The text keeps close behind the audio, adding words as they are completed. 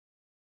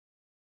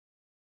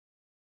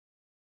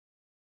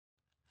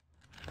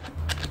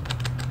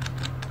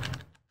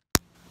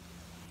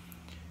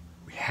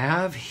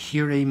have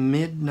here a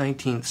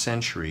mid-19th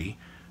century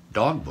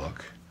dog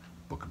book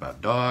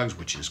about dogs,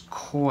 which is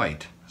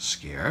quite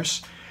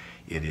scarce.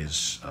 It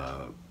is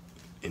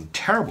in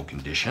terrible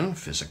condition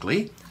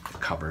physically. The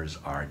covers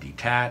are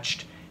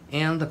detached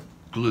and the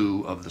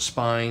glue of the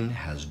spine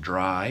has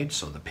dried,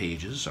 so the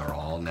pages are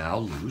all now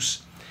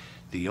loose.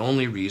 The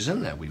only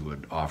reason that we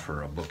would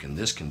offer a book in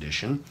this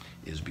condition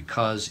is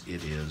because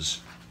it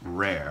is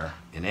rare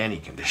in any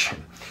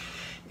condition.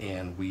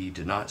 And we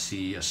did not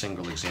see a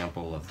single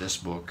example of this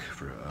book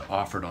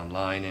offered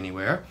online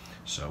anywhere.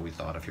 So we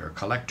thought if you're a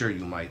collector,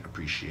 you might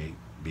appreciate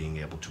being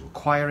able to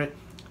acquire it.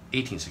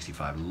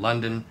 1865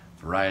 London,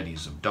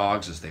 varieties of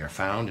dogs as they are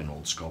found in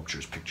old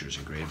sculptures, pictures,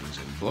 engravings,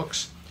 and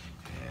books.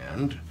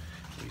 And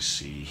we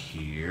see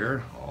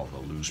here all the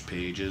loose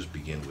pages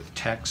begin with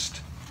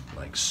text,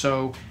 like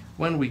so.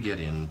 When we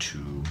get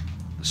into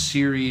the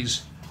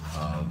series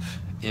of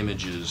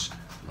images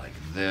like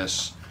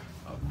this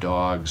of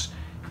dogs,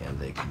 and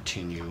they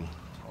continue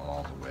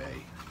all the way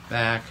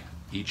back.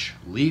 Each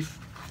leaf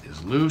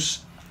is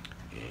loose,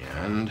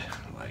 and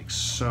like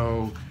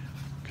so,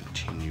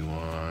 continue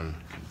on,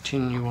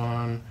 continue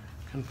on,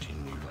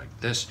 continue like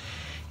this,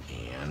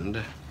 and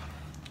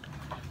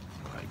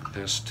like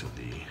this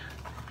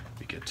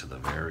we get to the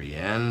very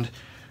end.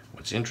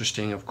 What's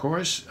interesting, of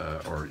course,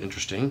 or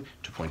interesting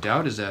to point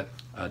out, is that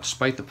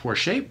despite the poor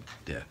shape,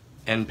 the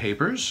end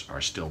papers are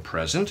still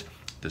present.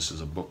 This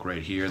is a book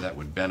right here that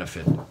would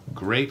benefit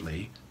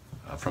greatly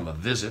from a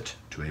visit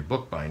to a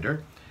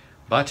bookbinder.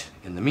 But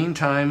in the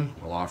meantime,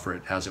 we'll offer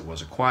it as it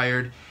was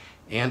acquired,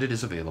 and it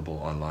is available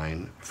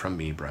online from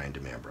me, Brian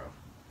DeMambro.